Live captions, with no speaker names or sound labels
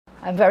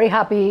I'm very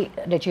happy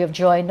that you have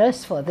joined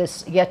us for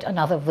this yet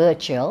another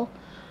virtual,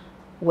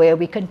 where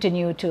we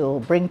continue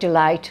to bring to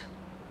light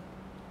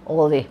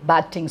all the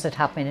bad things that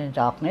happen in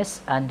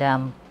darkness,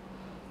 and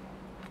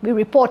we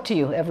report to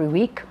you every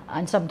week,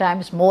 and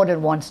sometimes more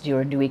than once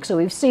during the week. So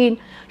we've seen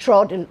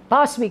throughout the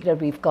past week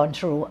that we've gone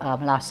through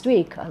last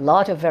week, a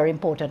lot of very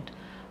important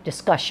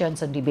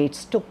discussions and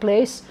debates took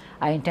place.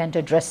 I intend to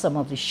address some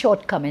of the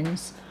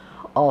shortcomings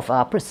of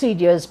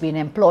procedures being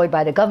employed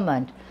by the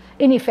government,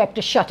 in effect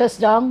to shut us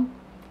down,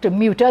 to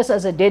mute us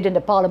as it did in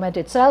the parliament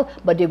itself,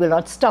 but they will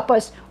not stop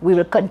us. We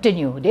will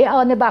continue. They are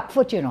on the back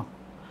foot, you know.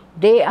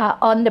 They are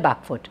on the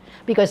back foot,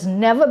 because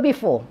never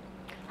before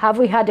have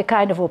we had the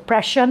kind of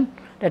oppression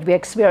that we're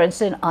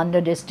experiencing under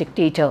this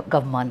dictator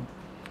government.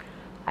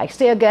 I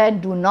say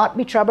again, do not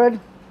be troubled.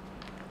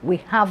 We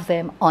have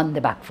them on the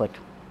back foot.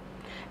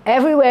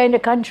 Everywhere in the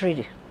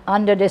country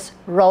under this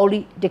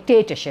Rowley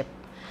dictatorship,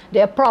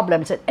 there are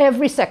problems in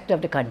every sector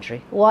of the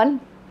country. One,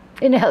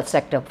 in the health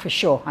sector, for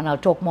sure, and I'll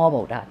talk more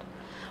about that.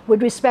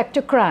 With respect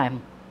to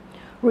crime,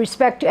 with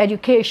respect to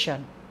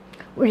education,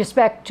 with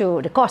respect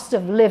to the cost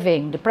of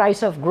living, the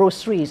price of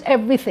groceries,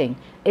 everything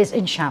is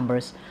in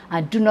shambles.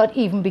 And do not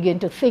even begin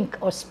to think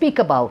or speak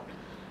about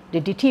the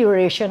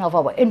deterioration of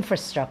our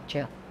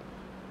infrastructure.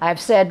 I've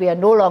said we are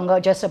no longer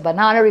just a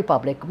banana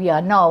republic. We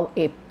are now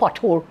a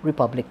pothole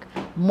republic.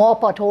 More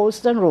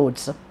potholes than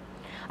roads.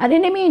 And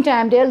in the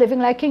meantime, they're living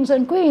like kings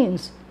and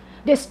queens.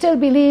 They still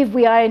believe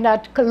we are in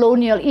that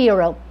colonial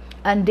era,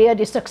 and they are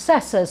the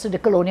successors to the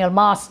colonial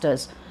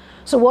masters.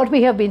 So what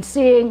we have been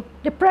seeing,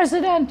 the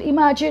president,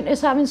 imagine,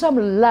 is having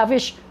some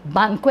lavish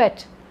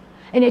banquet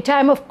in a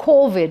time of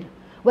COVID,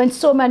 when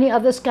so many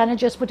others cannot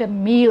just put a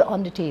meal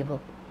on the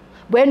table.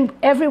 When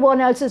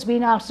everyone else is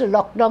being asked to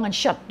lock down and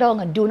shut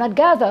down and do not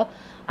gather,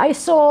 I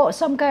saw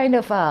some kind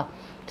of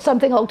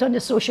something out on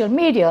the social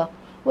media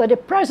where the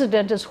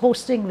president is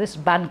hosting this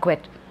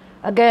banquet.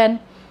 Again,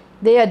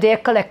 they are there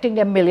collecting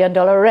their $1 million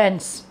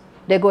rents.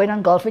 They're going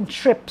on golfing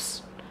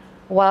trips,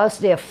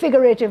 whilst they are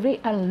figuratively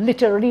and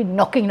literally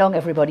knocking down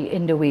everybody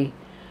in the way.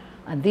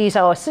 And these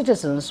are our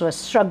citizens who are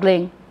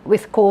struggling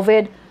with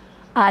COVID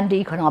and the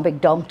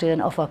economic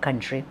downturn of our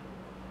country.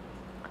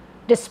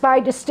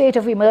 Despite the state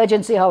of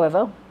emergency,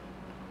 however,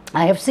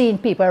 I have seen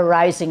people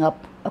rising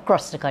up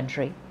across the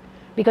country,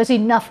 because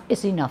enough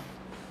is enough.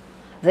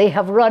 They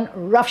have run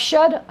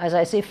roughshod, as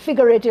I say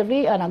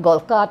figuratively, on a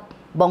golf cart,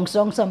 bounced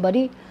on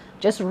somebody,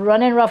 just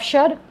running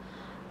roughshod,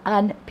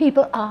 and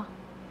people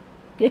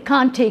they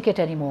can't take it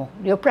anymore.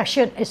 The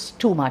oppression is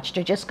too much.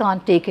 They just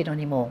can't take it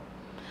anymore.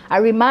 I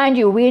remind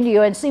you, we in the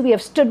UNC, we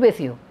have stood with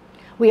you.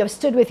 We have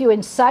stood with you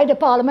inside the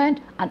parliament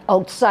and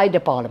outside the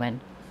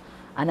parliament.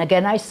 And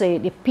again, I say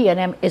the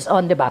PNM is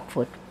on the back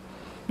foot.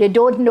 They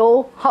don't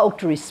know how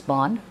to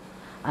respond.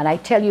 And I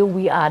tell you,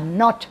 we are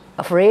not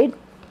afraid.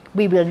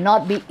 We will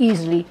not be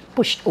easily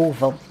pushed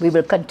over. We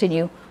will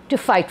continue to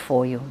fight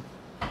for you.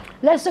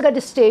 Let's look at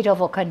the state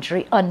of our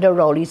country under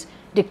Rowley's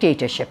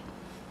dictatorship.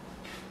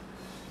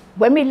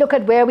 When we look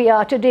at where we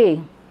are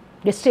today,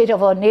 the state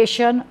of our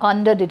nation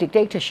under the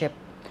dictatorship,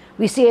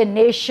 we see a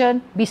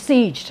nation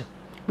besieged.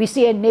 We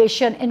see a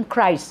nation in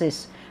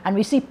crisis, and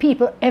we see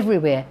people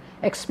everywhere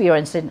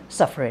experiencing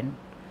suffering.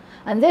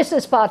 And this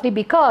is partly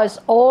because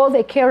all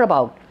they care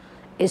about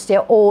is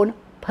their own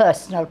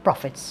personal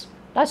profits.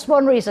 That's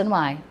one reason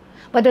why.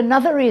 But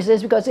another reason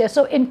is because they are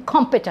so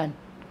incompetent.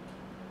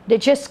 They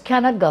just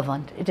cannot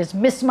govern. It is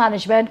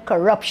mismanagement,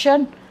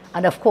 corruption,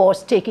 and of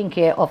course, taking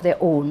care of their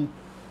own.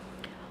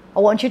 I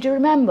want you to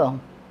remember,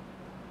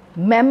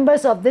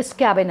 members of this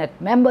cabinet,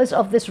 members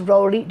of this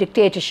Rowley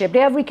dictatorship, they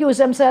have recused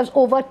themselves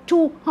over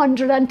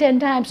 210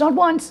 times, not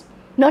once,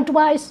 not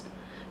twice,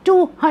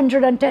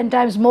 210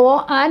 times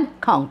more and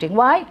counting.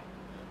 Why?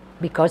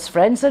 Because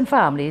friends and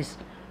families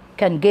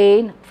can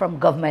gain from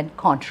government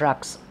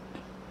contracts.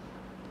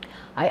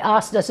 I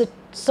ask, does it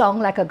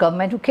sound like a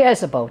government who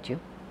cares about you?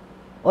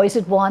 Or is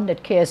it one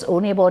that cares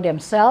only about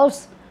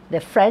themselves, their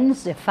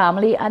friends, their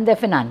family, and their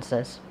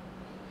finances?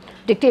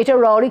 Dictator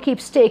Rowley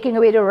keeps taking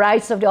away the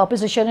rights of the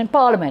opposition in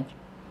parliament.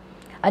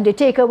 And they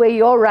take away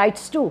your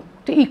rights too,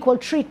 to equal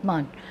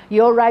treatment,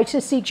 your right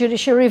to seek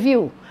judicial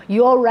review,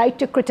 your right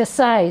to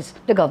criticize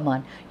the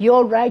government,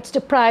 your rights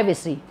to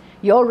privacy,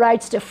 your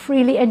rights to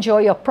freely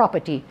enjoy your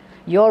property,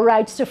 your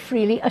rights to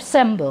freely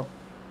assemble,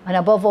 and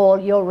above all,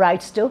 your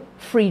rights to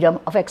freedom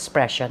of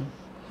expression.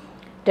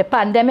 The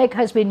pandemic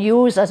has been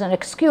used as an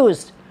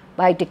excuse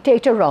by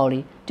Dictator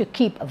Rowley to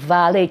keep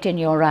violating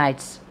your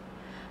rights.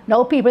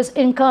 Now people's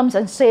incomes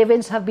and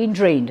savings have been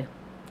drained.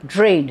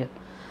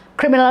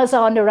 Criminals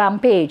are on the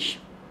rampage.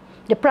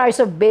 The price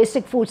of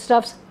basic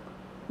foodstuffs,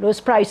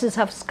 those prices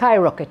have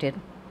skyrocketed.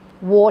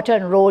 Water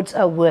and roads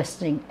are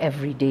worsening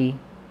every day.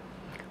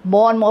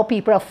 More and more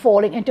people are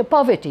falling into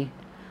poverty,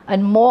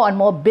 and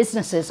more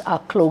businesses are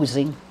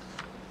closing.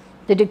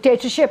 The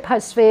dictatorship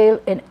has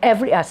failed in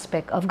every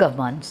aspect of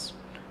governance.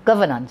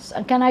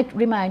 And can I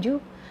remind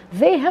you,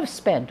 they have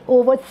spent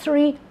over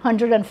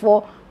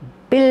 $304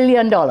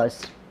 billion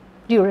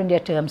during their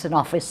terms in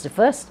office, the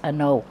first and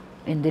now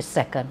in this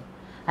second.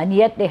 and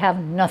yet they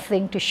have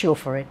nothing to show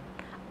for it.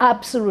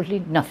 Absolutely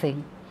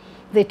nothing.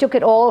 They took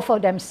it all for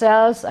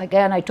themselves.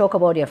 Again, I talk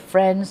about their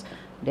friends,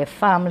 their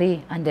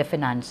family, and their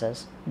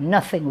finances.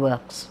 Nothing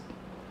works.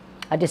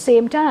 At the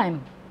same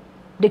time,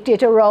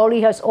 Dictator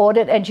Rowley has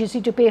ordered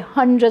NGC to pay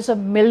hundreds of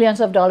millions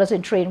of dollars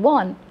in Train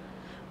 1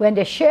 when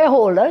the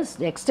shareholders,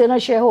 the external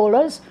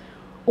shareholders,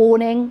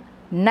 owning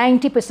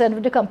 90%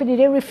 of the company,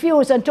 they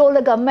refused and told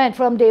the government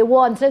from day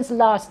one, since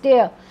last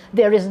year,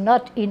 there is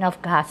not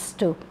enough gas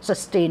to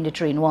sustain the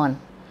Train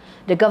 1.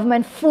 The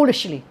government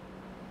foolishly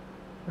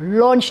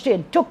launched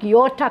in, took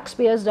your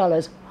taxpayers'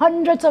 dollars,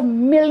 hundreds of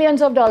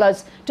millions of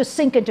dollars to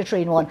sink into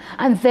Train 1,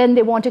 and then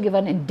they want to give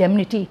an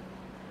indemnity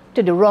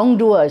to the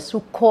wrongdoers who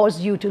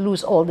caused you to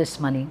lose all this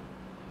money.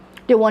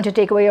 They want to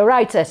take away your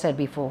rights, I said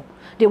before.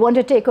 They want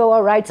to take away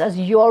our rights as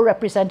your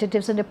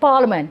representatives in the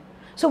parliament.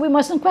 So we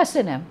mustn't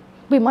question them.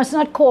 We must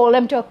not call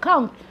them to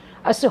account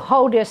as to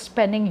how they're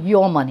spending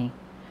your money.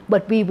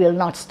 But we will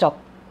not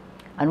stop.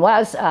 And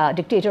whilst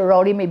Dictator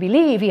Rowley may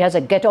believe he has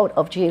a get out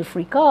of jail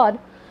free card,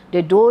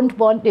 they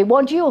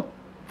want you.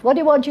 What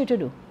they want you to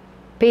do?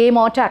 Pay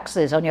more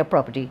taxes on your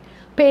property.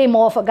 Pay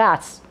more for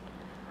gas.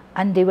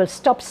 And they will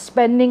stop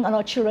spending on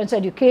our children's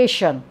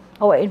education,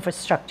 our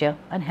infrastructure,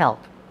 and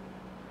health.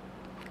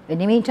 In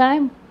the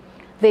meantime,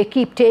 they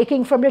keep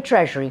taking from the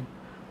Treasury,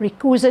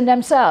 recusing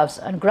themselves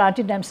and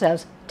granting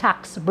themselves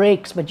tax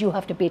breaks, but you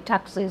have to pay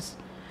taxes.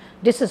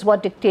 This is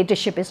what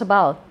dictatorship is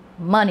about.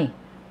 Money,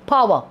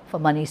 power for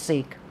money's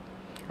sake.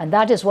 And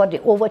that is what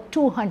the over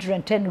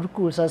 210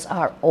 recusals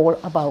are all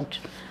about.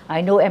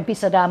 I know MP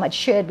Saddam had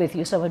shared with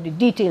you some of the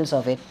details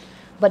of it,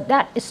 but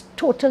that is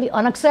totally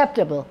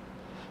unacceptable.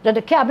 That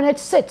the cabinet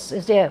sits,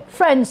 is their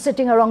friends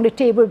sitting around the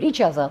table with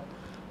each other.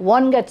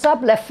 One gets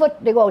up, left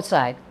foot, they go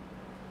outside.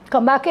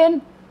 Come back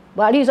in,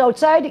 while he's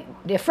outside,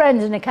 their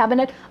friends in the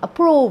cabinet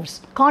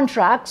approves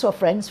contracts for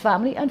friends,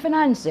 family, and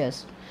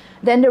financiers.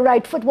 Then the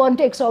right foot one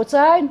takes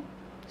outside,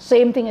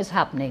 same thing is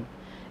happening.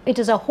 It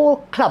is a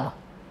whole club.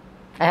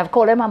 I have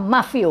called them a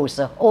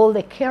mafioso. All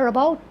they care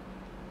about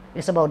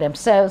is about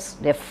themselves,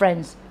 their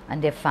friends,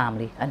 and their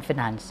family and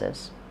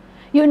finances.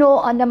 You know,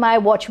 under my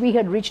watch, we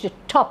had reached the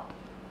top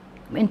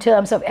in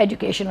terms of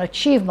educational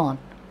achievement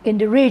in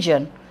the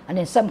region and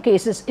in some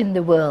cases in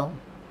the world.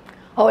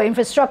 Our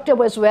infrastructure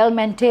was well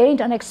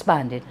maintained and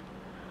expanded.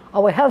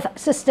 Our health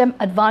system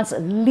advanced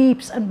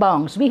leaps and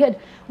bounds. We had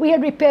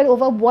repaired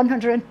over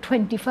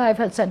 125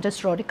 health centers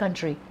throughout the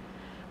country.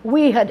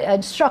 We had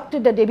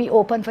instructed that they be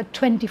open for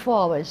 24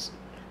 hours.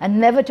 And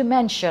never to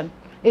mention,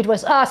 it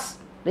was us.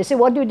 They say,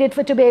 what we did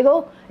for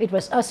Tobago? It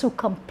was us who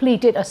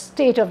completed a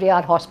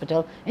state-of-the-art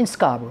hospital in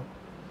Scarborough.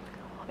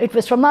 It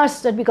was from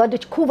us that we got the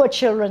Couva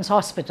Children's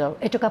Hospital.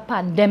 It took a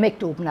pandemic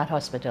to open that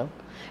hospital.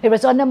 It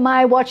was under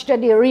my watch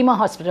that the Arima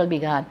Hospital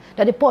began,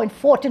 that the Point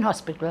Fortin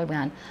Hospital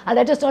began. And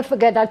let us not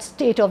forget that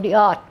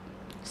state-of-the-art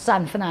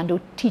San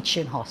Fernando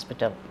Teaching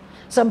Hospital.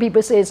 Some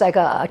people say it's like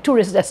a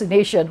tourist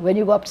destination. When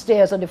you go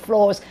upstairs on the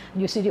floors,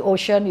 and you see the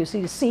ocean, you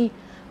see the sea,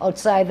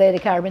 outside there, the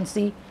Caribbean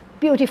Sea.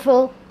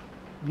 Beautiful,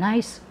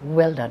 nice,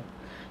 well done.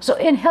 So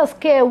in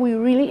healthcare, we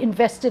really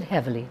invested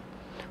heavily.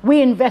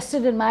 We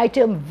invested, in my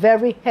term,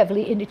 very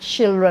heavily in the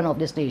children of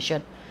this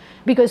nation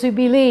because we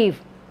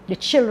believe the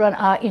children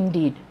are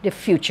indeed the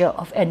future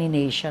of any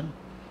nation.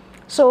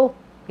 So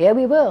here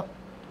we were.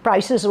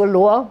 Prices were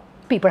lower,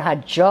 people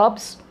had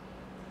jobs,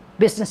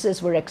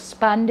 businesses were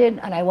expanding,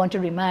 and I want to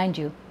remind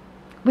you,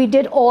 we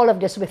did all of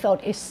this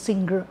without a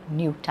single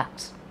new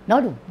tax,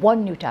 not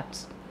one new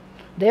tax.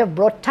 They have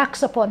brought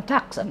tax upon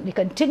tax, and they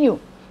continue.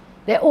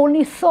 Their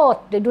only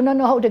thought, they do not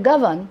know how to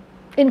govern,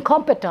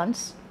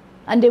 incompetence,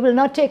 and they will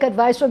not take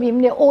advice from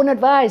even their own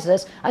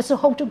advisors as to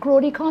how to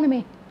grow the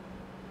economy.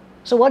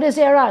 So what is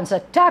their answer?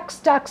 Tax,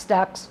 tax,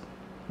 tax,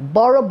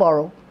 borrow,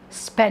 borrow,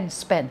 spend,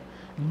 spend.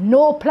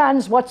 No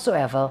plans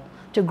whatsoever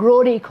to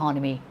grow the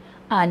economy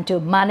and to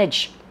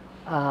manage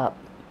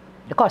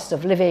the cost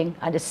of living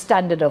and the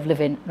standard of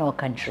living in our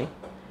country.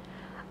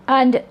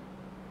 And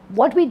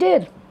what we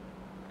did,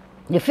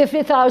 the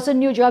 50,000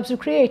 new jobs we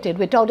created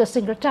without a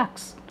single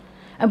tax.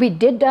 And we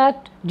did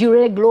that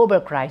during a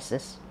global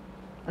crisis.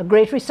 A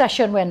great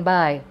recession went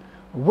by,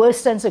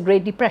 worse than the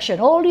Great Depression.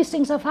 All these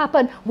things have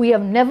happened. We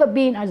have never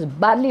been as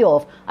badly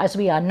off as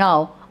we are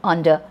now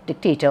under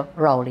Dictator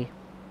Rowley.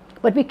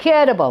 But we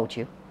cared about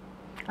you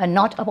and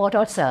not about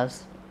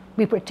ourselves.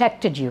 We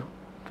protected you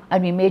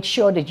and we made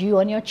sure that you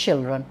and your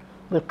children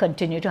will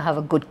continue to have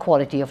a good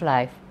quality of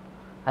life.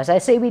 As I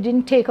say, we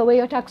didn't take away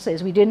your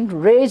taxes. We didn't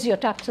raise your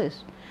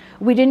taxes.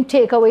 We didn't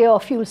take away your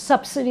fuel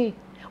subsidy.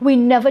 We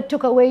never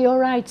took away your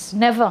rights,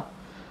 never.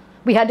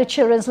 We had the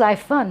Children's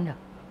Life Fund.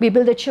 We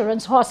built a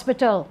children's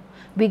hospital.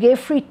 We gave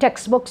free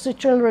textbooks to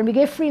children. We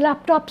gave free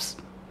laptops.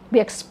 We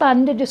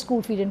expanded the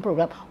school feeding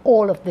program.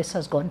 All of this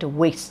has gone to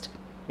waste.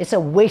 It's a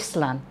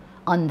wasteland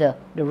under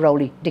the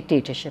Rowley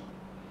dictatorship.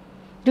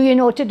 Do you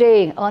know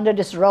today, under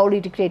this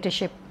Rowley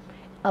dictatorship,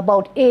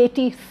 about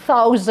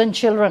 80,000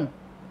 children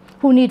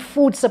who need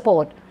food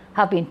support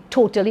have been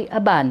totally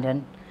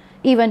abandoned,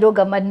 even though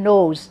government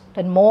knows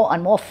that more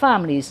and more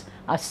families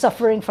are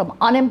suffering from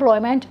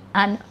unemployment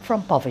and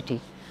from poverty.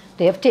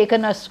 They have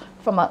taken us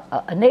from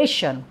a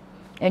nation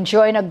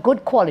enjoying a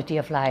good quality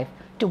of life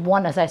to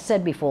one, as I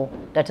said before,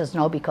 that has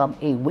now become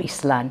a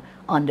wasteland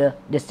under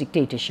this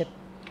dictatorship.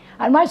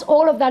 And whilst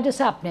all of that is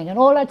happening and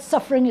all that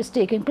suffering is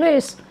taking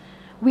place,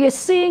 we are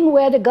seeing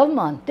where the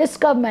government,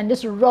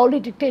 this rowdy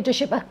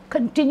dictatorship, are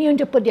continuing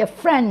to put their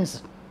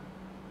friends,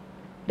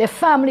 their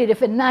family, their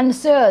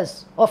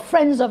financiers, or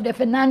friends of their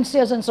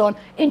financiers and so on,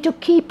 into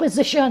key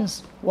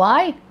positions.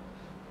 Why?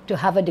 To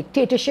have a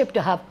dictatorship,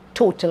 to have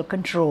total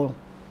control.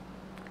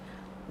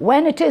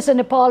 When it is in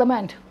the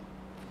parliament,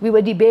 we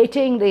were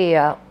debating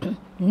the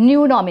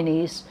new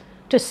nominees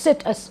to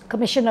sit as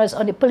commissioners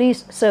on the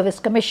Police Service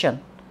Commission.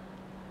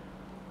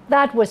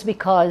 That was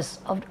because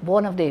of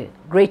one of the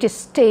greatest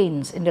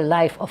stains in the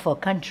life of our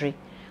country,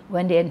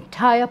 when the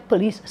entire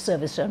Police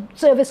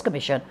Service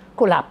Commission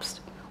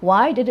collapsed.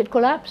 Why did it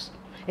collapse?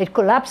 It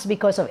collapsed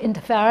because of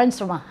interference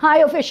from a high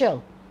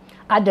official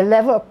at the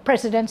level of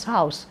President's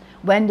house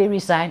when they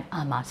resigned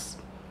en masse,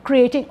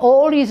 creating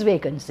all these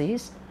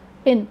vacancies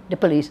in the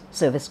Police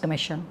Service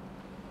Commission.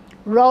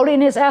 Rowley,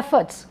 in his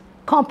efforts,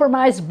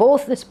 compromised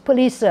both the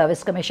Police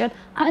Service Commission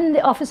and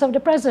the Office of the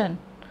President,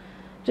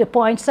 to the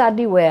point,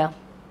 sadly, where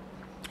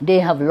they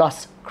have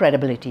lost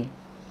credibility.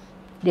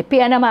 The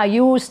PNM are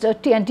used to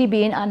TNT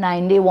being a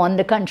 9-day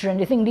wonder country, and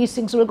they think these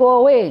things will go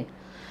away.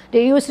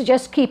 They used to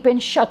just keep in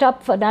shut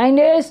up for 9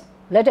 days,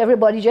 let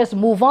everybody just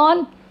move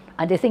on,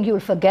 and they think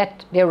you'll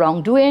forget their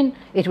wrongdoing.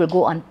 It will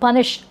go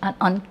unpunished and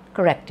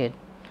uncorrected.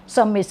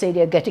 Some may say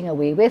they're getting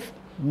away with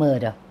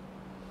murder.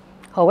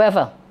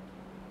 However,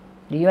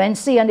 the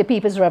UNC and the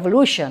People's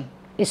Revolution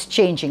is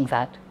changing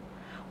that.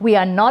 We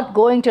are not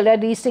going to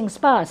let these things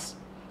pass.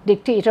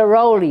 Dictator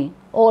Rowley,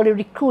 all the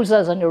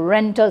recusals and the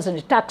rentals and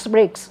the tax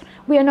breaks,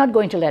 we are not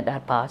going to let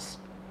that pass.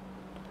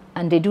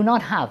 And they do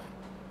not have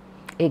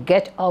a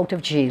get out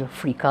of jail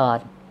free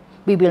card.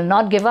 We will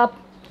not give up.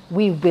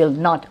 We will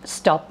not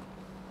stop.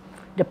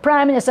 The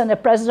Prime Minister and the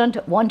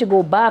President want to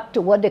go back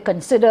to what they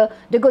consider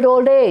the good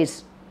old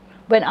days,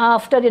 when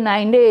after the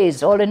 9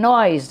 days, all the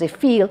noise, they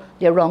feel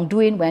their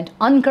wrongdoing went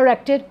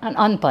uncorrected and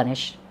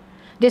unpunished.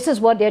 This is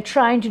what they're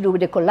trying to do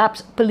with the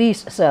collapsed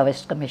Police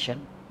Service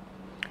Commission.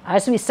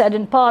 As we said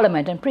in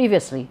Parliament and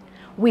previously,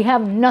 we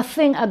have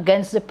nothing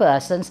against the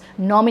persons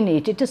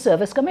nominated to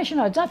serve as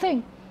commissioners,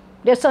 nothing.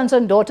 They're sons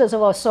and daughters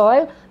of our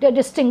soil, they're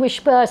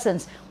distinguished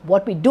persons.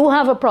 What we do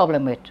have a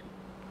problem with,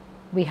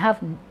 we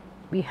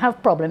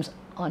have problems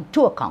on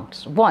two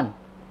accounts. One,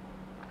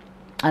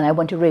 and I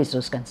want to raise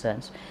those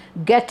concerns,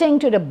 getting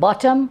to the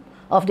bottom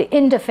of the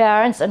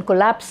interference and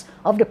collapse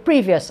of the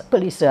previous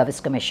Police Service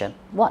Commission.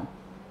 One,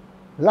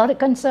 a lot of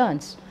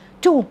concerns.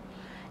 Two,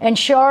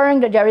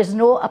 ensuring that there is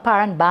no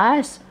apparent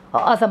bias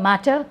or other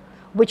matter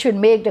which would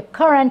make the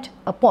current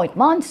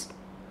appointments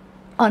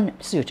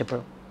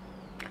unsuitable.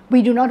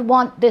 We do not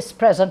want this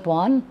present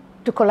one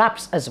to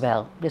collapse as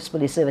well, this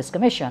Police Service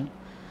Commission.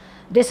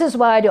 This is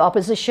why the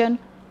opposition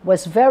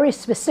was very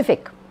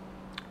specific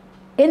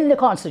in the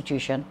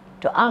Constitution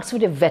to ask for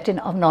the vetting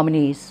of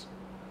nominees.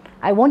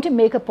 I want to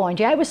make a point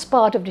here. I was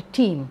part of the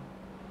team,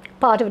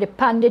 part of the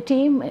Pandey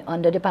team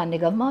under the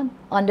Pandey government,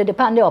 under the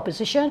Pandey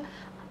opposition,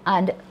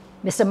 and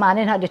Mr.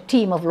 Manning had a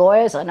team of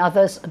lawyers and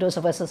others, those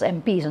of us as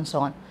MPs and so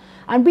on.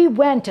 And we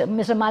went,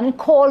 Mr. Manning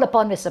called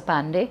upon Mr.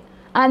 Pandey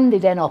and the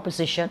then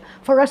opposition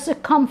for us to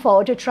come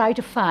forward to try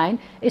to find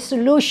a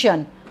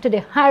solution to the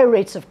high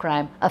rates of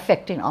crime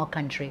affecting our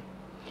country.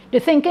 The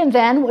thinking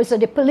then was that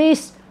the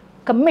police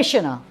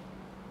commissioner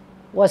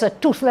was a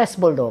toothless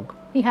bulldog.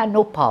 He had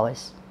no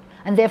powers.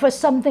 And therefore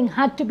something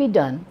had to be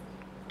done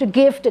to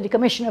give to the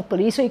Commissioner of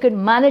Police so he could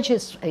manage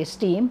his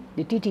team,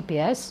 the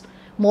TTPS,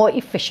 more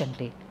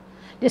efficiently.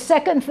 The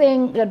second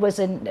thing that was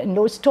in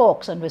those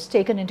talks and was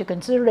taken into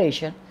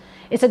consideration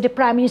is that the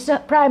Prime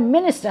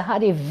Minister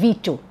had a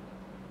veto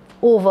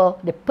over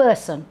the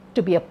person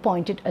to be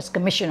appointed as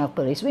Commissioner of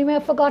Police. We may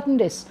have forgotten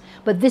this,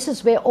 but this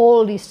is where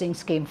all these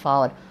things came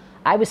forward.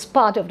 I was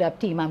part of that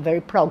team, I'm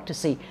very proud to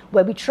say,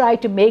 where we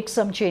tried to make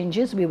some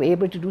changes. We were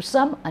able to do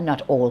some and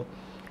not all.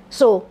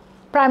 So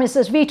Prime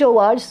Minister's veto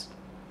was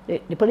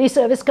the Police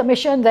Service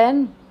Commission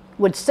then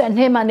would send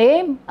him a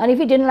name, and if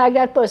he didn't like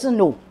that person,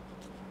 no.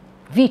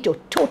 Veto,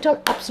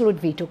 total, absolute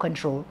veto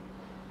control.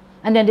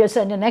 And then they'll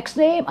send the next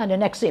name and the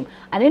next name.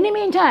 And in the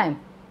meantime,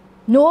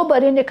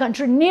 nobody in the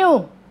country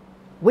knew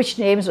which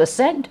names were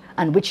sent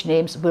and which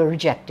names were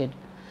rejected.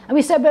 And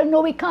we said, well,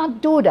 no, we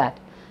can't do that.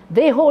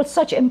 They hold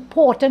such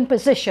important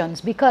positions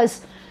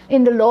because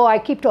in the law, I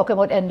keep talking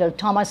about Endell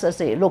Thomas as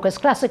the locus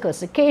classicus,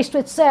 the case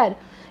which said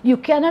you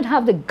cannot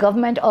have the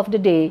government of the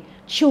day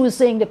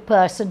choosing the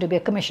person to be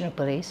a Commissioner of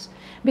Police,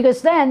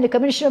 because then the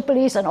Commissioner of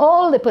Police and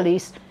all the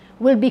police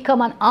will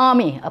become an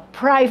army, a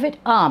private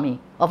army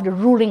of the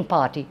ruling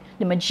party,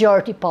 the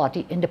majority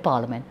party in the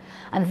Parliament.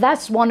 And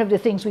that's one of the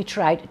things we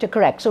tried to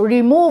correct. So we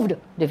removed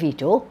the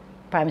veto,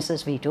 Prime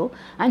Minister's veto,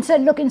 and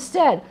said, look,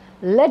 instead,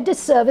 let the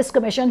Service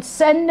Commission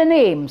send the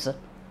names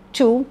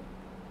to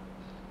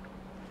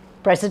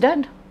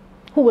President,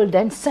 who will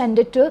then send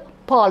it to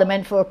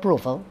Parliament for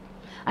approval.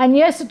 And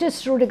yes, it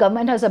is true the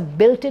government has a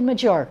built-in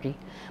majority,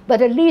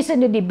 but at least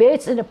in the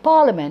debates in the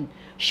parliament,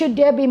 should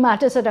there be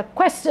matters that are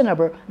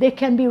questionable, they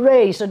can be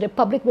raised so the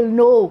public will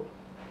know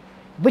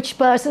which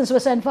persons were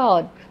sent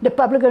forward. The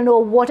public will know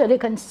what are the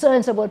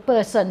concerns about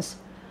persons.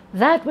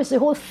 That was the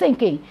whole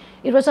thinking.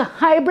 It was a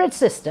hybrid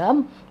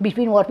system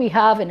between what we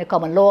have in the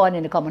common law and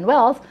in the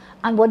Commonwealth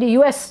and what the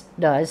US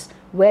does,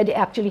 where they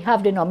actually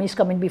have the nominees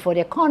coming before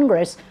their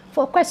Congress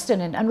for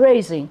questioning and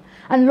raising.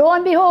 And lo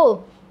and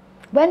behold,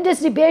 when this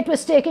debate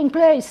was taking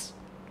place,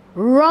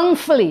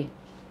 wrongfully,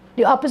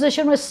 the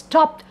opposition was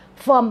stopped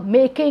from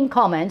making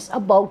comments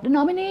about the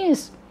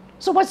nominees.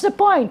 So what's the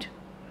point?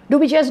 Do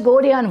we just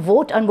go there and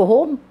vote and go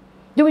home?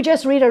 Do we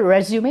just read a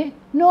resume?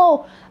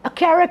 No. A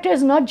character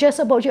is not just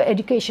about your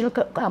educational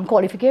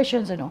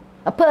qualifications, you know.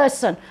 A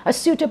person, a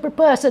suitable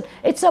person.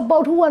 It's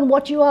about who and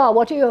what you are.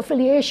 What are your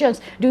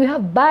affiliations? Do you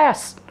have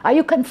bias? Are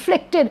you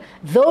conflicted?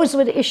 Those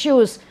were the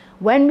issues.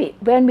 When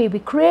we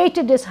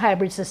created this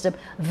hybrid system,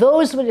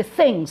 those were the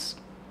things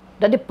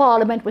that the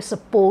parliament was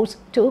supposed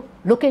to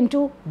look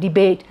into,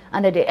 debate,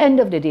 and at the end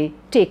of the day,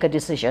 take a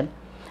decision.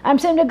 I'm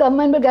saying the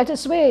government will get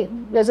its way.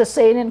 There's a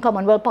saying in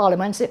Commonwealth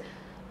parliaments,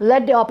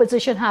 let the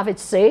opposition have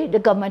its say, the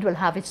government will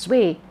have its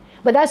way.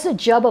 But that's the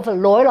job of a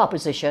loyal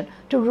opposition,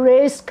 to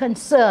raise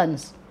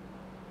concerns,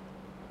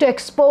 to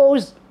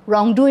expose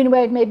wrongdoing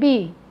where it may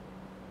be,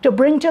 to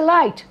bring to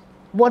light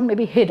what may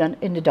be hidden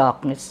in the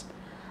darkness.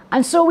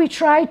 And so we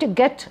tried to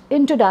get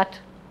into that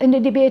in the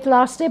debate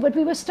last day, but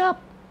we were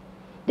stopped.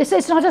 They say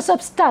it's not a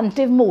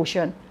substantive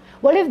motion.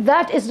 Well, if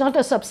that is not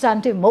a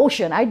substantive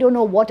motion, I don't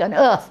know what on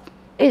earth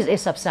is a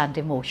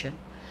substantive motion.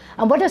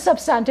 And what a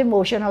substantive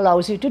motion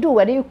allows you to do,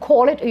 whether you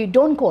call it or you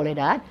don't call it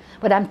that,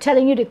 but I'm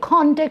telling you the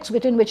context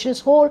within which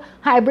this whole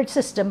hybrid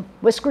system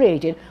was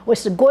created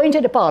was to go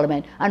into the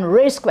parliament and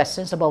raise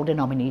questions about the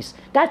nominees.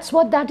 That's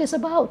what that is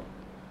about.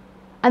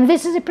 And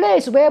this is a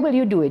place where will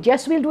you do it?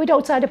 Yes, we'll do it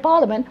outside the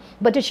parliament,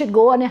 but it should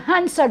go on a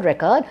Hansard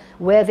record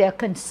where there are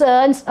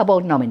concerns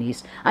about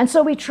nominees. And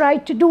so we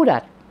tried to do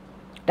that.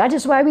 That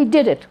is why we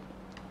did it.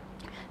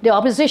 The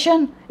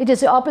opposition, it is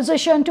the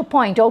opposition to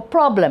point out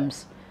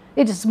problems.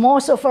 It is more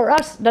so for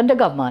us than the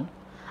government.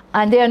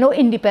 And there are no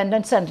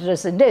independent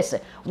senators in this.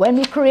 When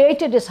we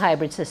created this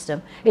hybrid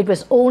system, it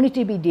was only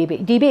to be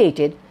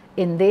debated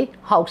in the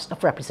House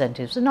of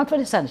Representatives, and not for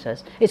the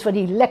senators. It's for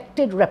the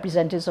elected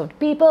representatives of the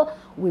people.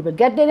 We will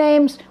get the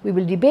names, we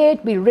will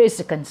debate, we'll raise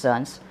the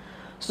concerns.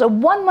 So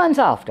 1 month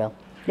after,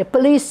 the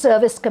Police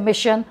Service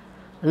Commission,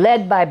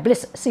 led by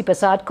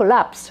Bissessar,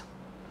 collapsed.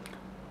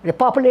 The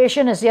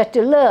population has yet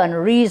to learn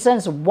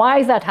reasons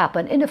why that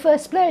happened in the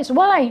first place.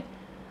 Why?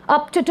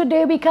 Up to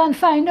today, we can't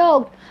find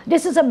out.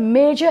 This is a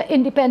major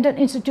independent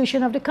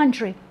institution of the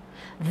country.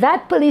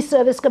 That Police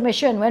Service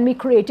Commission, when we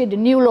created the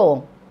new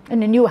law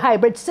and the new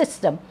hybrid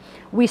system,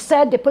 we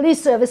said the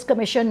Police Service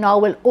Commission now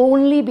will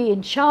only be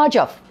in charge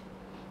of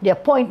the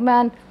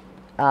appointment,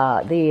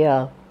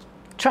 the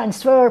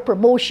transfer,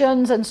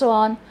 promotions, and so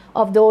on,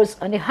 of those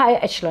on the higher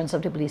echelons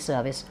of the police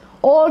service.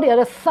 All the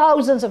other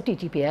thousands of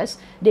TTPS,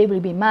 they will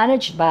be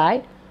managed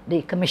by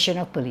the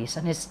Commissioner of Police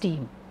and his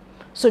team.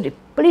 So the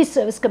Police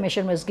Service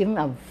Commission was given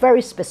a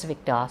very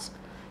specific task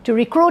to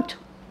recruit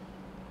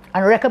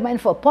and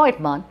recommend for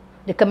appointment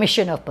the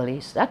Commissioner of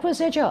Police. That was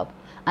their job.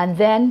 And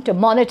then to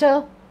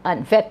monitor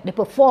and vet the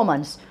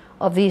performance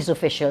of these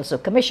officials. So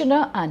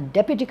Commissioner and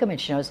Deputy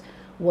Commissioners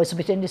was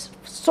within this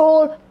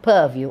sole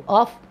purview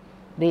of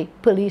the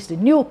police, the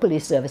new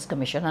Police Service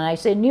Commission. And I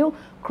say new,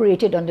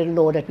 created under the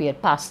law that we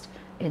had passed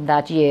in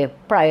that year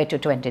prior to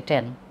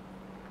 2010.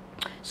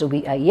 So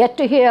we are yet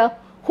to hear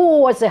who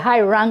was the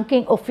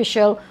high-ranking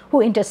official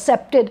who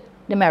intercepted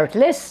the merit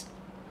list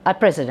at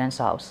President's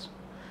house.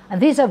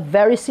 And these are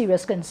very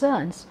serious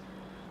concerns.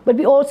 But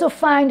we also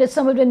find that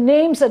some of the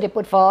names that they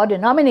put forward, the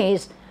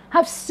nominees,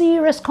 have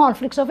serious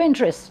conflicts of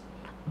interest,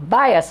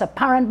 bias,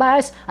 apparent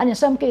bias, and in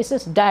some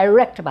cases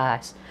direct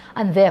bias,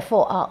 and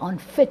therefore are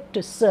unfit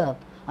to serve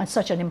on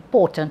such an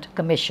important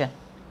commission.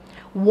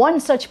 One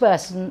such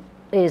person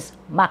is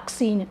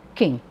Maxine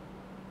King.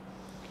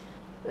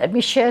 Let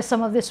me share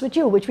some of this with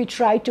you, which we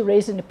tried to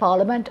raise in the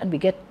parliament, and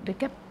they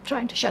kept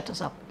trying to shut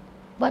us up.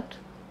 But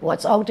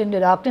what's out in the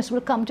darkness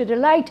will come to the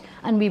light,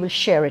 and we will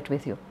share it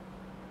with you.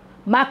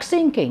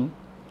 Maxine King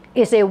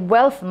is a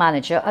wealth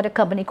manager at a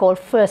company called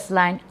First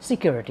Line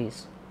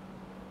Securities.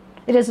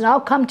 It has now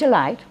come to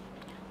light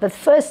that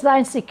First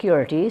Line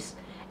Securities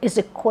is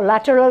a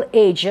collateral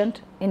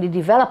agent in the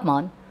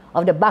development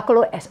of the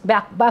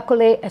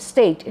Bacolé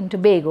estate in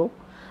Tobago,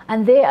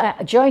 and they are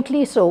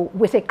jointly so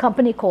with a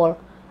company called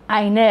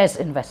Inez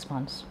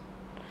Investments.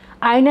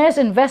 Inez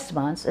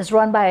Investments is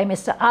run by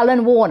Mr.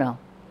 Alan Warner.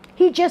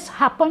 He just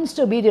happens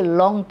to be the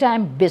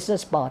longtime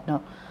business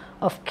partner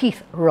of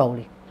Keith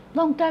Rowley.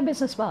 Long-time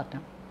business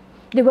partner.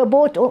 They were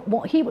both,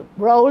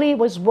 Rowley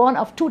was one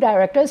of two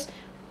directors.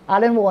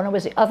 Alan Warner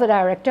was the other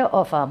director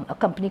of a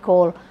company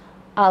called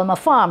Alma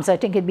Farms. I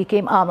think it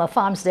became Alma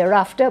Farms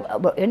thereafter,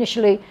 but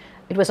initially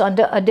it was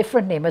under a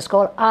different name. It was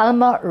called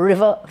Alma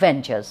River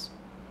Ventures.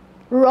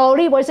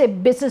 Rowley was a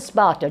business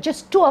partner,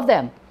 just two of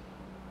them.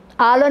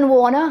 Alan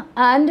Warner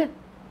and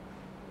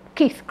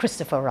Keith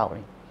Christopher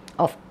Rowley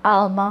of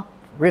Alma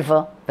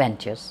River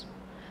Ventures.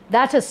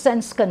 That has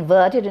since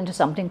converted into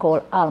something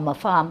called Alma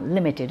Farm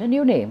Limited, a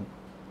new name.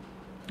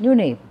 New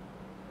name.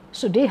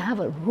 So they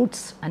have a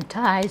roots and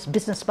ties,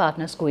 business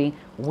partners going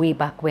way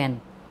back when,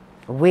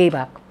 way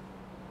back.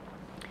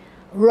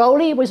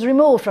 Rowley was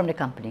removed from the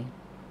company.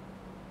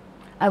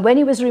 And when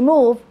he was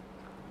removed,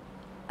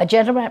 a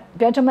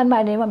gentleman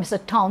by the name of Mr.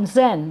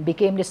 Townsend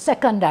became the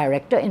second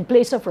director in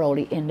place of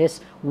Rowley in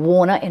this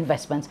Warner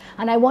Investments.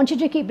 And I want you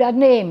to keep that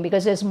name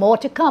because there's more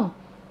to come.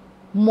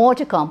 More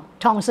to come.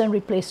 Townsend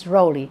replaced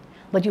Rowley.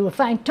 But you will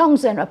find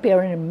Townsend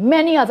appearing in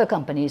many other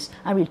companies,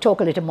 and we'll talk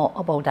a little more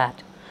about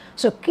that.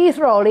 So Keith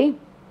Rowley,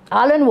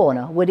 Alan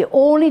Warner were the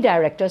only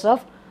directors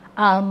of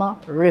Alma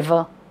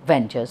River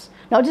Ventures.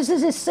 Now this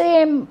is the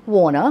same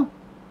Warner,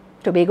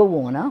 Tobago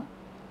Warner,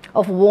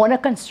 of Warner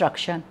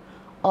Construction,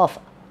 of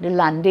the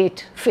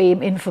Landate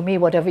fame, infamy,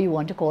 whatever you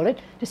want to call it.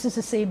 This is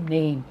the same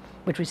name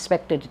with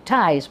respect to the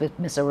ties with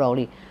Mr.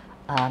 Rowley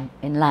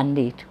in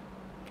Landate.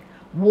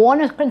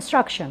 Warner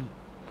Construction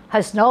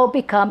has now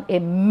become a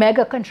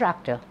mega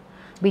contractor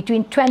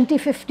between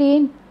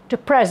 2015 to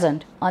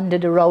present under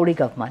the Rowley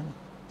government.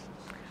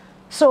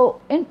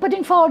 So in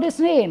putting forward this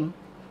name,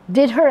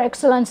 did Her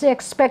Excellency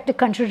expect the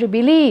country to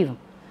believe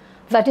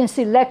that in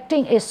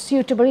selecting a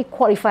suitably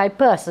qualified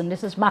person,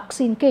 this is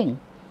Maxine King,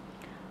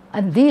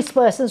 and these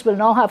persons will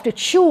now have to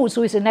choose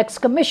who is the next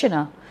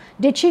commissioner?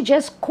 Did she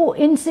just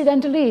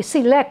coincidentally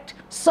select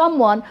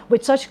someone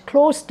with such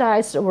close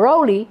ties to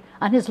Rowley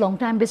and his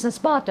longtime business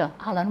partner,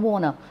 Alan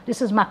Warner?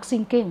 This is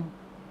Maxine King.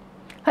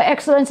 Her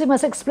Excellency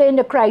must explain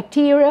the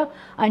criteria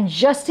and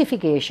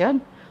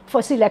justification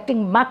for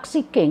selecting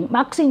Maxine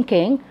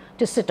King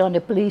to sit on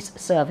the Police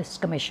Service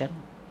Commission.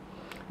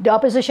 The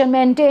opposition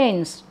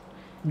maintains,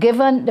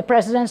 given the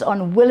President's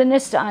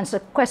unwillingness to answer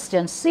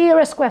questions,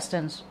 serious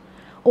questions,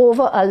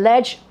 over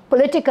alleged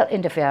political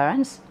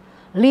interference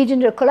leading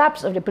to the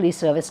collapse of the Police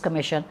Service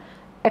Commission,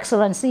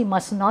 Excellency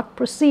must not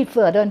proceed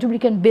further until we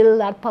can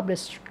build that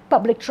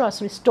public trust,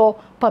 restore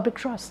public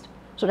trust.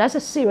 So that's a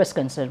serious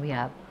concern we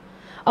have.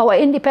 Our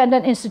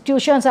independent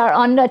institutions are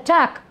under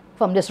attack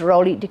from this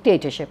Rowley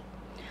dictatorship.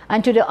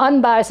 And to the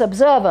unbiased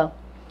observer,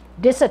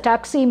 this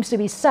attack seems to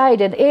be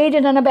sided,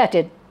 aided and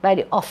abetted by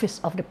the office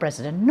of the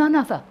President, none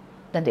other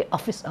than the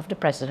office of the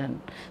President.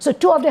 So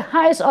two of the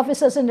highest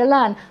officers in the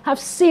land have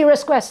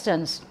serious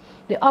questions,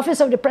 the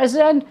office of the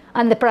President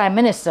and the Prime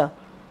Minister.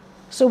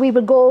 So we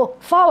will go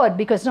forward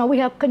because now we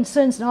have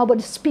concerns now about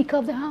the Speaker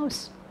of the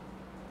House.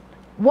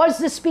 Was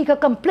the Speaker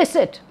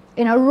complicit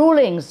in her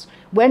rulings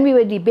when we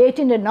were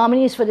debating the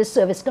nominees for the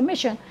Service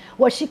Commission?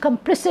 Was she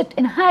complicit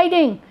in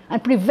hiding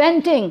and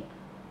preventing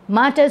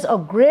matters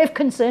of grave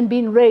concern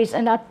being raised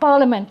in that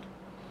Parliament?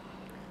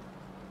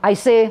 I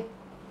say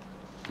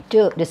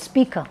to the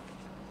Speaker,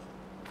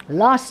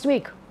 last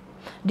week,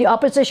 the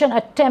opposition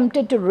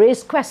attempted to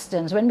raise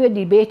questions when we were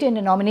debating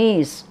the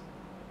nominees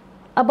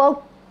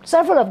about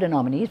several of the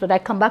nominees, but I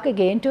come back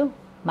again to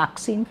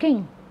Maxine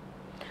King,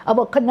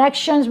 about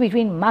connections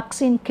between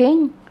Maxine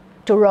King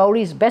to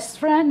Rowley's best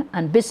friend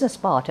and business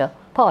partner,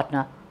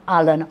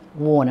 Alan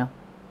Warner.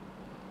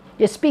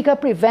 The Speaker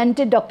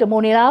prevented Dr.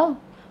 Monilal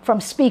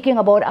from speaking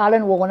about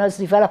Alan Warner's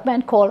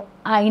development called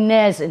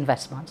Inez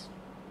Investments.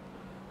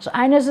 So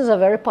Inez is a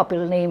very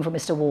popular name for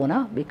Mr.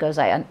 Warner because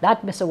that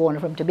Mr. Warner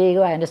from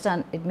Tobago, I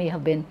understand it may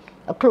have been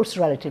a close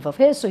relative of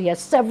his, so he has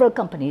several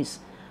companies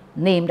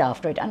named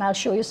after it, and I'll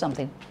show you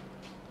something.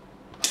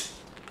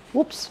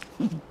 Whoops.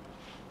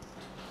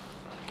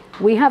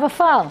 We have a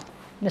file,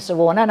 Mr.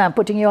 Warner, and I'm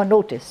putting you on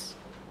notice.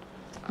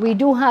 We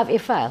do have a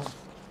file.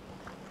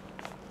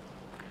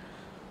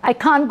 I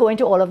can't go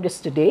into all of this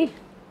today,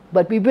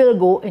 but we will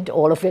go into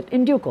all of it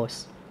in due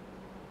course.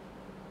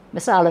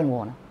 Mr. Alan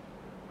Warner,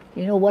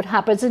 you know what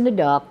happens in the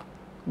dark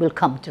will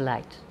come to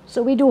light.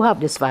 So we do have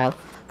this file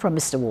from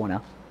Mr.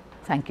 Warner.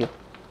 Thank you.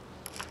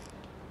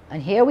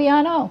 And here we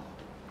are now.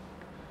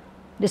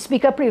 The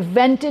Speaker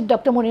prevented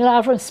Dr.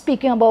 Monilal from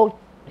speaking about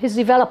his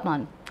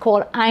development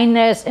called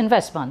Inez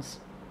Investments.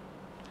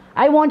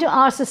 I want to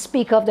ask the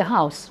Speaker of the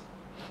House,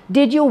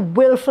 did you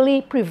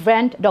willfully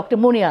prevent Dr.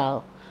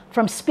 Monilal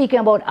from speaking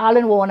about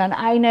Alan Warner and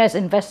Inez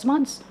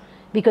Investments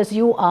because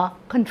you are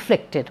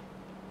conflicted?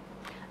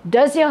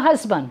 Does your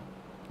husband,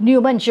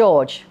 Newman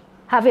George,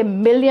 have $1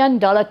 million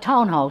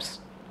townhouse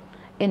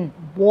in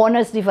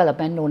Warner's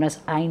development known as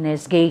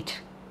Inez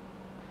Gate?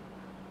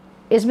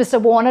 Is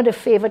Mr. Warner the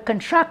favored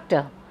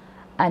contractor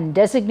and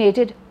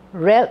designated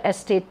real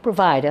estate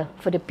provider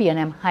for the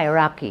P&M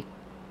hierarchy?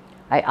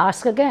 I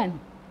ask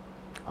again,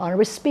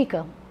 Honourable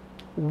Speaker,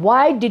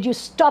 why did you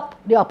stop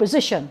the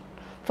opposition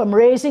from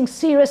raising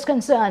serious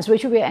concerns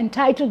which we were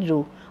entitled to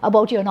do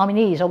about your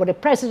nominees, or the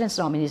President's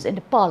nominees in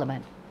the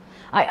Parliament?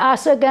 I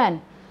ask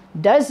again,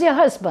 does your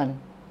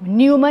husband,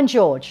 Newman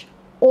George,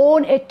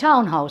 own a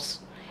townhouse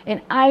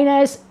in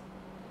Inez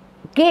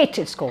Gate,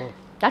 it's called?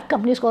 That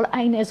company is called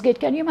Inez Gate.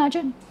 Can you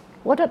imagine?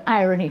 What an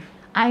irony.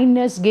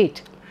 Inez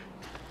Gate.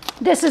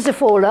 This is a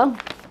folder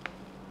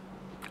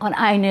on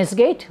Inez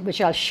Gate,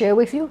 which I'll share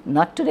with you,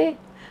 not today,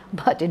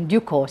 but in due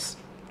course.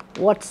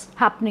 What's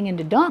happening in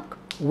the dark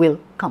will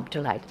come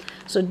to light.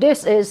 So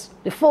this is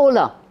the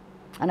folder,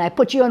 and I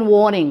put you on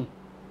warning.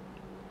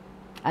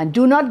 And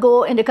do not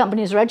go in the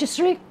company's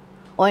registry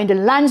or in the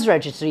land's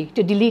registry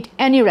to delete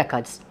any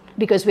records,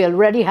 because we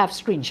already have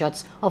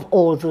screenshots of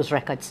all those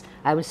records.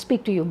 I will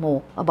speak to you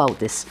more about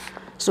this.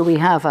 So we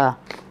have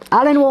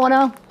Alan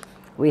Warner,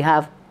 we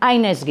have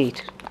Inez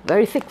Gate,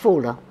 very thick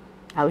folder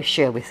I will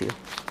share with you.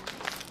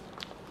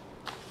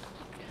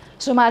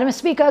 So Madam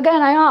Speaker,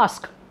 again I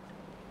ask,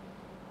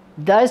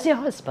 does your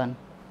husband,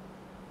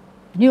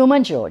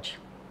 Newman George,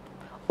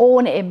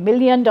 own $1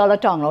 million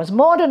townhouse,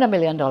 more than $1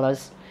 million,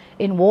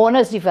 in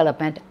Warner's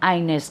development,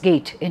 Inez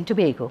Gate in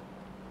Tobago?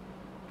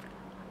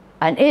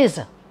 And is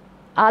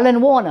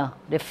Alan Warner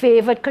the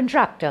favored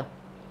contractor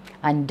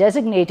and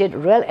designated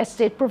real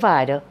estate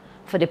provider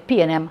for the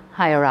P&M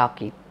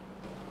hierarchy?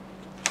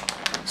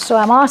 So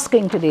I'm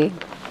asking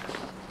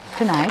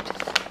tonight,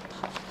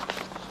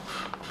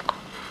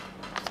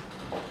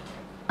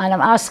 and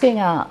I'm asking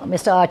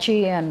Mr.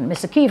 Archie and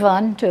Mr.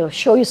 Keevan to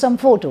show you some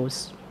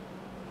photos.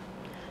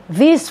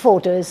 These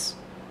photos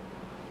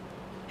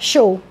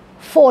show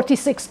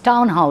 46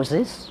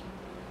 townhouses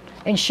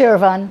in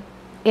Shervan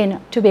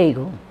in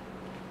Tobago.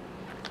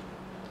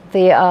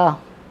 They are,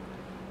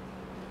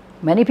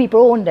 many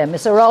people own them.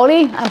 Mr.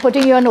 Rowley, I'm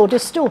putting you on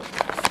notice too.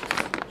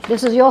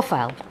 This is your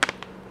file.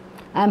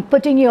 I'm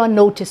putting you on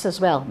notice as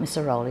well,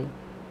 Mr. Rowley.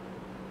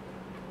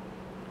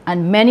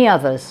 And many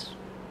others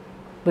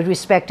with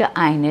respect to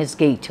Inez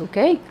Gate,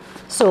 okay?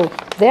 So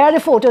there are the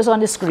photos on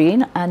the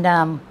screen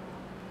and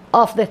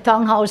of the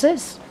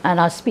townhouses, and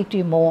I'll speak to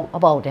you more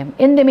about them.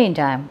 In the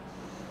meantime,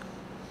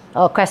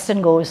 our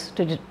question goes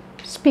to the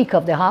Speaker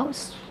of the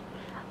House.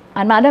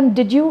 And Madam,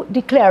 did you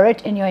declare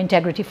it in your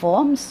integrity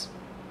forms?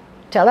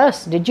 Tell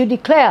us, did you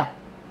declare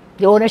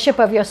the ownership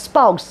of your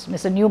spouse,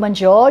 Mr. Newman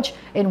George,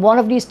 in one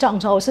of these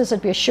townhouses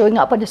that we're showing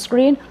up on the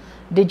screen?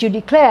 Did you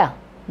declare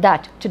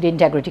that to the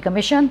Integrity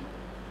Commission?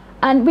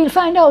 And we'll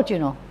find out, you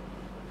know,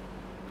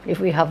 if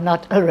we have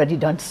not already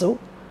done so.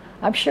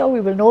 I'm sure we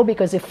will know,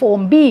 because the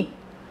Form B,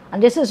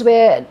 and this is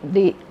where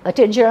the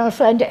Attorney General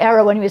fell into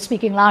error when we were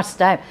speaking last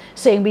time,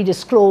 saying we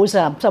disclosed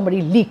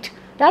somebody leaked.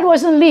 That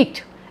wasn't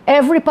leaked.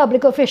 Every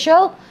public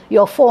official,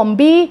 your Form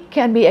B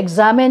can be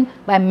examined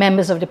by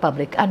members of the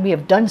public, and we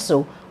have done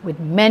so with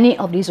many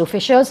of these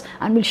officials,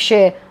 and we'll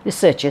share the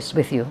searches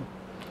with you.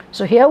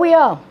 So here we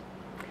are.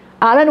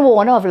 Alan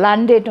Warner of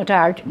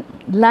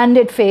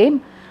Landed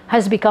fame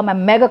has become a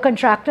mega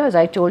contractor, as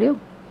I told you.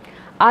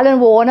 Alan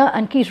Warner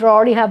and Keith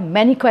Rowley have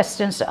many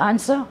questions to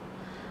answer.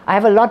 I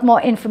have a lot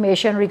more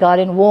information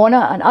regarding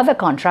Warner and other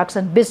contracts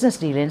and business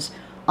dealings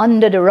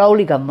under the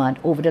Rowley government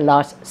over the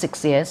last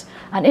 6 years,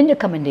 and in the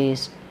coming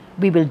days,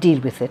 we will deal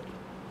with it.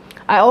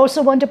 I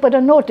also want to put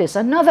on notice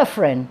another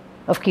friend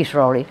of Keith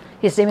Rowley.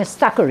 His name is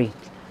Thackeray.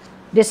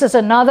 This is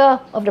another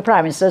of the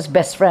Prime Minister's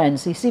best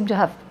friends. He seemed to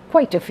have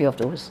quite a few of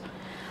those.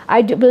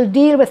 I will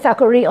deal with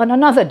Thackeray on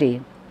another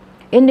day.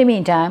 In the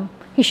meantime,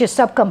 he should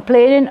stop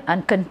complaining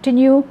and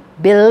continue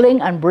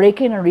building and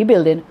breaking and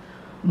rebuilding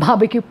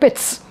barbecue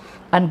pits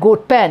and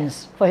goat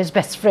pens for his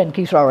best friend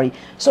Keith Rowley.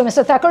 So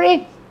Mr.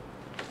 Thackeray,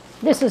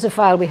 this is a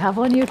file we have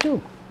on you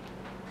too.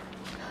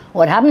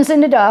 What happens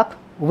in the dark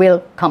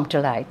will come to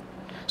light.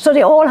 So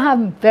they all have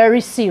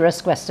very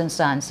serious questions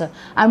to answer,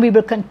 and we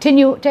will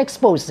continue to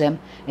expose them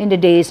in the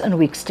days and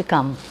weeks to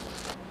come.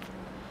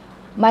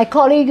 My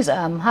colleagues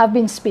have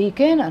been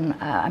speaking, and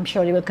I'm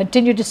sure they will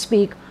continue to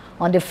speak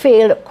on the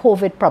failed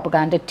COVID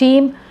propaganda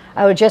team.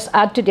 I will just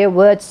add to their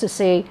words to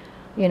say,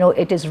 you know,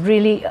 it is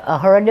really a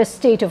horrendous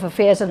state of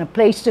affairs and a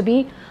place to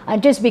be,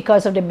 and just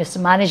because of the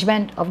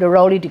mismanagement of the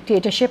Rowley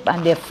dictatorship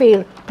and their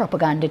failed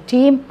propaganda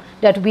team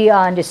that we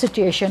are in the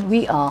situation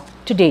we are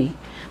today.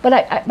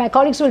 But my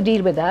colleagues will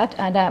deal with that,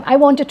 and I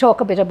want to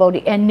talk a bit about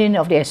the ending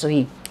of the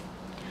SOE.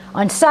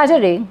 On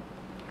Saturday,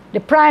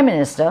 the Prime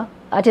Minister,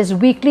 at his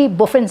weekly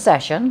buffing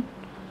session,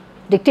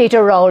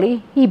 Dictator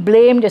Rowley, he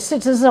blamed the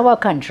citizens of our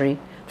country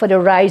for the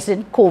rise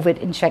in COVID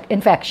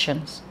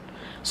infections.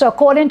 So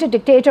according to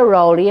Dictator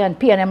Rowley and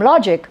P&M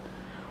logic,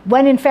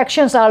 when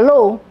infections are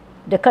low,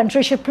 the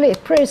country should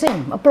praise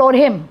him, applaud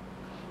him.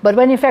 But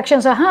when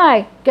infections are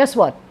high, guess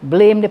what?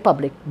 Blame the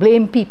public,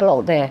 blame people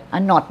out there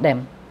and not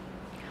them.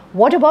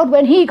 What about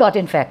when he got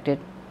infected?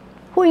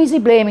 Who is he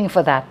blaming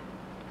for that?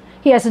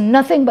 He has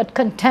nothing but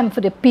contempt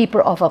for the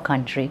people of our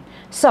country,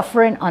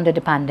 suffering under the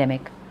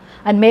pandemic,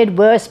 and made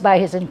worse by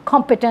his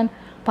incompetent,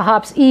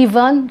 perhaps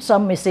even,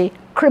 some may say,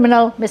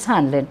 criminal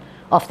mishandling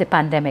of the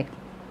pandemic.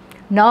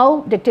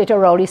 Now, Dictator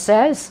Rowley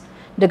says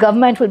the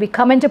government will be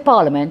coming to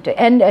Parliament to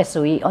end the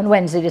SOE on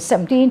Wednesday the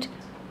 17th,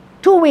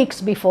 2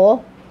 weeks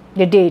before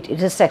the date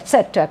it is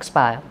set to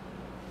expire.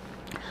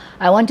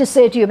 I want to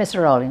say to you,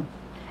 Mr. Rowley,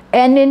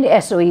 ending the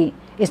SOE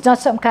is not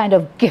some kind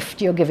of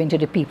gift you're giving to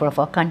the people of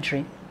our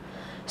country.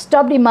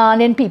 Stop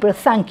demanding people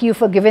thank you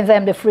for giving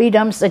them the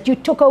freedoms that you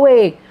took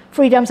away,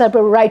 freedoms that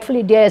were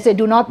rightfully theirs. They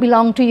do not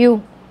belong to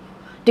you.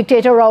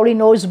 Dictator Rowley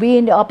knows we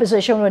in the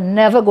opposition were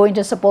never going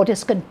to support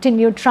his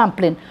continued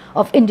trampling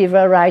of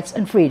individual rights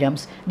and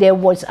freedoms. There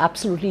was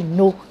absolutely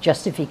no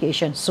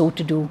justification so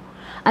to do.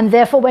 And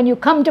therefore, when you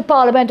come to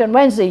Parliament on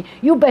Wednesday,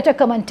 you better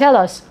come and tell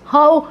us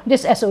how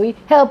this SOE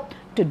helped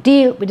to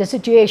deal with the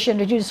situation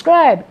that you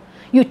described.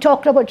 You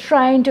talked about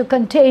trying to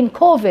contain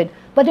COVID,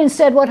 but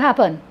instead what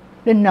happened?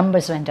 The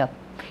numbers went up.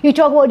 You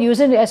talk about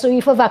using the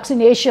SOE for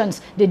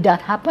vaccinations. Did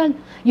that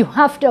happen? You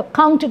have to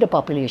account to the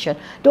population.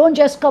 Don't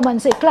just come and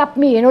say, clap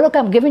me, you know, look,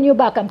 I'm giving you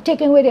back. I'm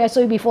taking away the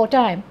SOE before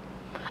time.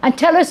 And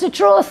tell us the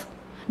truth.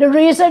 The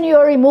reason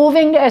you're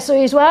removing the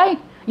SOE is why?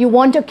 You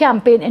want to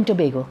campaign in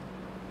Tobago.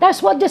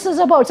 That's what this is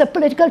about. It's a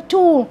political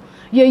tool.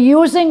 You're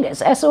using this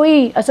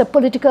SOE as a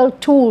political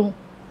tool.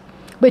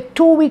 With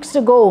 2 weeks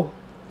to go,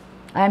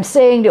 I'm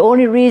saying the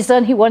only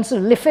reason he wants to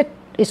lift it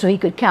is so he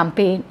could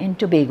campaign in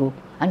Tobago.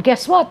 And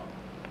guess what?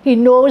 He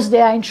knows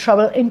they are in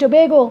trouble in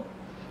Tobago.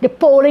 The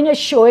polling is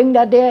showing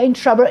that they are in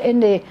trouble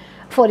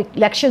for the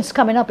elections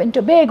coming up in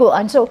Tobago.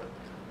 And so,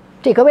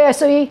 take away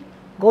SOE,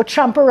 go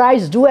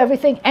tramperize, do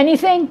everything,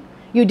 anything.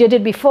 You did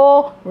it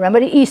before. Remember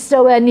the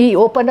Easter when he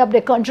opened up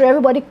the country?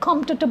 Everybody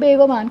come to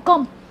Tobago, man,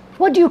 come.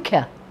 What do you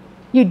care?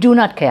 You do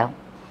not care.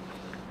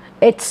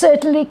 It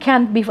certainly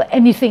can't be for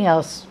anything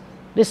else.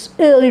 This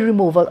early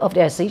removal of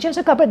the SOE, just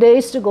a couple of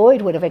days to go,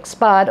 it would have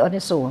expired on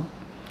its own.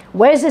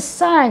 Where is the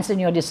science in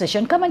your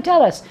decision? Come and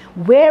tell us.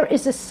 Where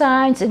is the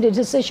science in the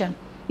decision?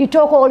 You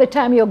talk all the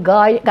time you're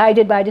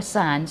guided by the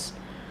science.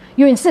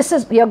 You insist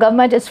that your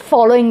government is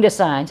following the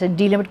science and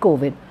dealing with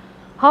COVID.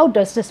 How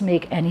does this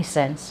make any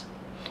sense?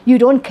 You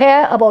don't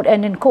care about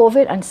ending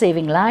COVID and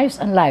saving lives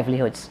and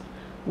livelihoods.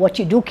 What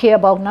you do care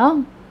about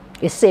now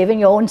is saving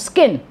your own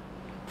skin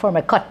from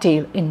a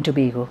cocktail in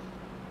Tobago.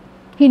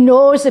 He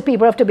knows the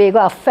people of Tobago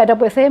are fed up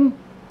with him.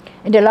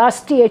 In the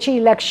last THE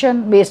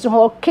election, Mason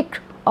Hall kicked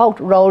out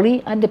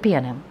Rowley and the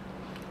PNM.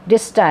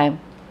 This time,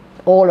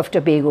 all of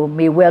Tobago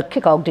may well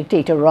kick out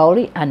Dictator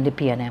Rowley and the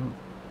PNM.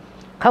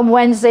 Come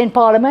Wednesday in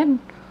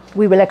Parliament,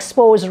 we will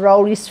expose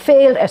Rowley's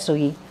failed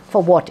SOE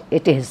for what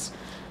it is.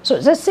 So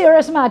it's a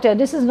serious matter.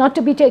 This is not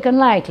to be taken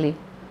lightly.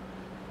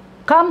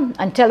 Come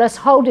and tell us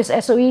how this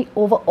SOE,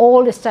 over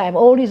all this time,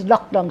 all these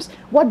lockdowns,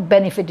 what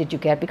benefit did you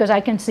get? Because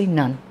I can see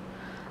none.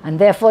 And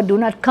therefore, do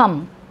not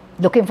come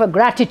looking for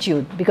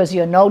gratitude because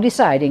you're now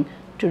deciding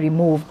to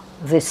remove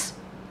this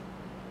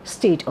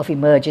state of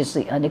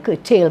emergency and the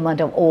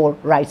curtailment of all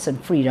rights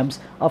and freedoms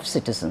of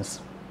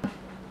citizens.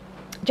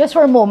 Just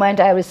for a moment,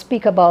 I will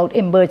speak about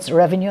Imbert's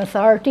Revenue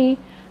Authority.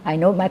 I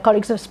know my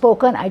colleagues have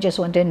spoken. I just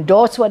want to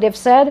endorse what they've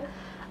said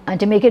and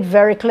to make it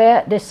very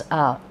clear, this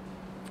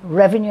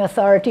Revenue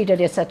Authority that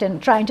they're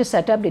trying to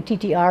set up, the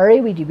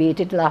TTRA, we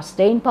debated last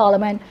day in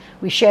Parliament.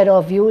 We shared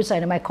our views. I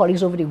know my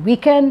colleagues over the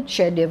weekend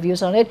shared their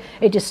views on it.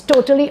 It is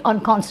totally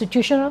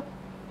unconstitutional.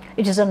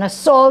 It is an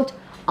assault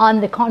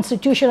on the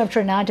Constitution of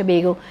Trinidad and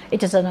Tobago.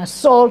 It is an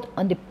assault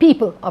on the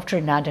people of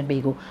Trinidad and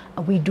Tobago.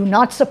 And we do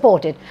not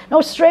support it.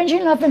 Now, strangely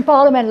enough, in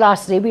Parliament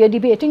last day, we are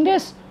debating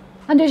this.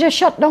 And they just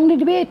shut down the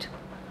debate.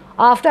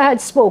 After I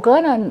had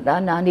spoken, and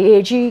the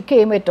AG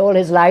came with all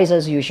his lies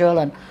as usual,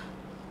 and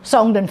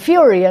sound and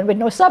fury, and with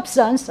no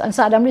substance, and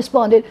Saddam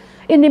responded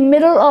in the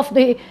middle of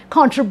the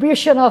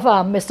contribution of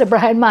Mr.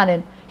 Brian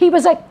Manning. He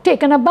was like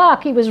taken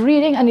aback. He was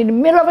reading, and in the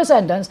middle of a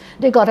sentence,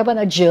 they got up and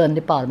adjourned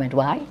the Parliament.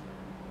 Why?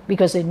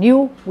 Because they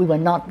knew we were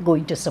not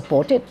going to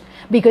support it,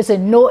 because they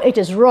know it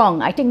is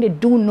wrong. I think they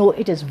do know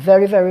it is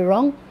very, very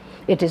wrong.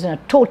 It is a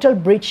total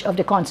breach of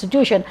the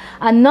Constitution,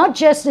 and not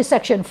just the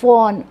Section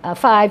 4 and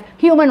 5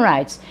 human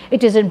rights.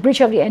 It is in breach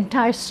of the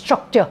entire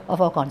structure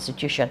of our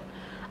Constitution.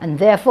 And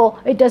therefore,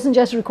 it doesn't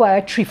just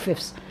require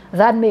 3/5.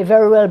 That may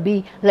very well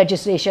be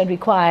legislation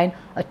requiring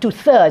a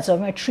 2/3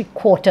 or a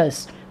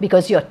 3/4,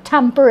 because you're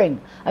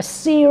tampering.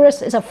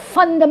 It's a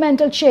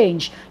fundamental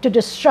change to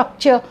the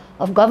structure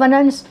of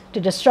governance, to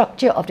the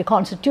structure of the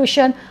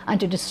Constitution, and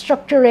to the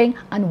structuring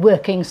and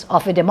workings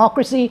of a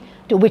democracy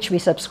to which we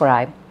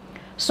subscribe.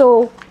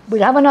 So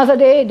we'll have another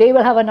day, they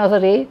will have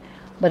another day,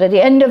 but at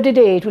the end of the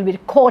day, it will be the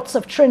courts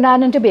of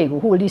Trinidad and Tobago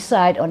who will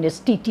decide on this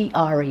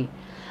TTRA.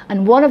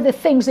 And one of the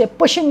things they're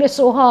pushing this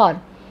so hard,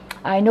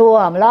 I know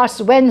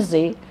last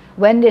Wednesday,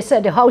 when they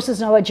said the House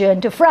is now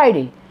adjourned to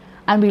Friday,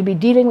 and we'll be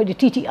dealing with the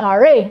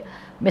TTRA,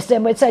 Mr.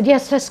 Emmett said,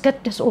 yes, let's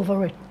get this over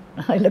with.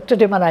 I looked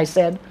at him and I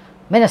said,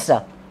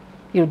 Minister,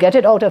 you'll get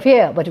it out of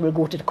here, but it will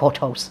go to the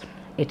courthouse.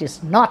 It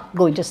is not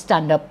going to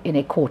stand up in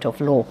a court of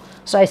law.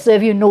 So I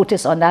serve you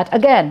notice on that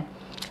again.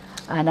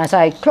 And as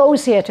I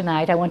close here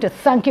tonight, I want to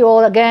thank you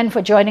all again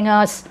for joining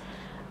us.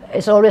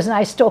 It's always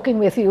nice talking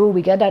with you.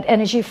 We get that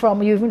energy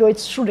from you, even though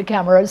it's through the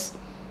cameras.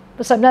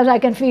 But sometimes I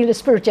can feel the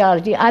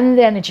spirituality and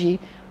the energy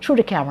through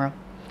the camera.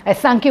 I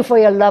thank you for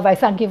your love. I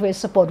thank you for your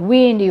support.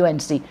 We in the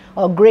UNC,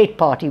 our great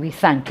party, we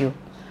thank you.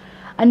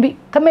 And we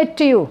commit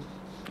to you,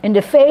 in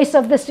the face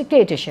of this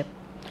dictatorship,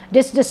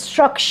 this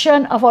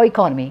destruction of our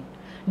economy,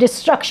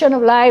 destruction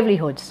of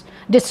livelihoods,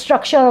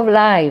 destruction of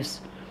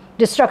lives,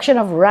 destruction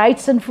of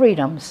rights and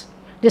freedoms,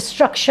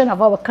 destruction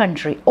of our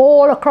country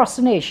all across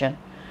the nation,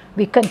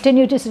 we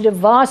continue to see the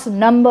vast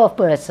number of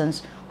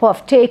persons who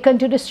have taken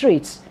to the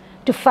streets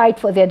to fight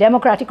for their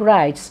democratic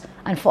rights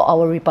and for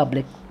our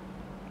republic.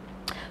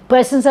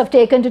 Persons have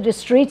taken to the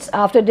streets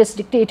after this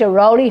dictator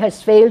Rowley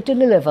has failed to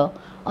deliver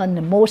on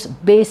the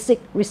most basic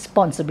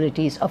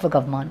responsibilities of a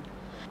government.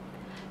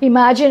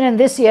 Imagine in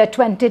this year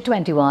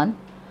 2021,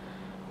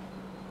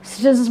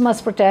 citizens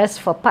must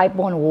protest for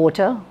pipe-borne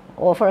water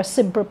or for a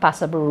simple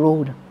passable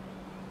road.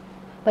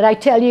 But I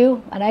tell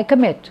you, and I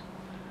commit,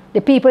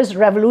 the people's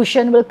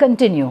revolution will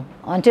continue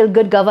until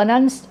good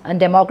governance and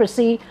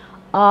democracy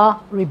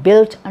are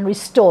rebuilt and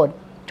restored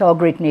to our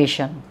great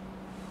nation.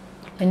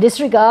 In this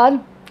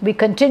regard, we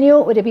continue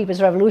with the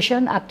People's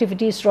Revolution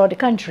activities throughout the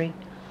country.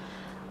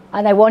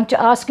 And I want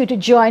to ask you to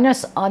join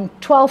us on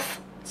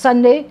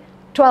Sunday,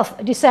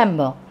 12th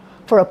December,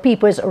 for a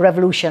People's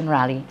Revolution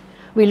rally.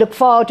 We look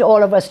forward to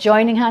all of us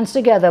joining hands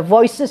together,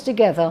 voices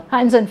together,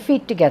 hands and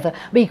feet together.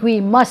 We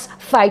must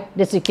fight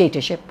this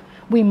dictatorship.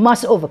 We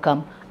must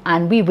overcome,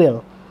 and we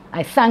will.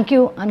 I thank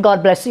you, and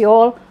God bless you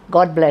all.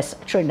 God bless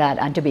Trinidad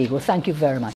and Tobago. Thank you very much.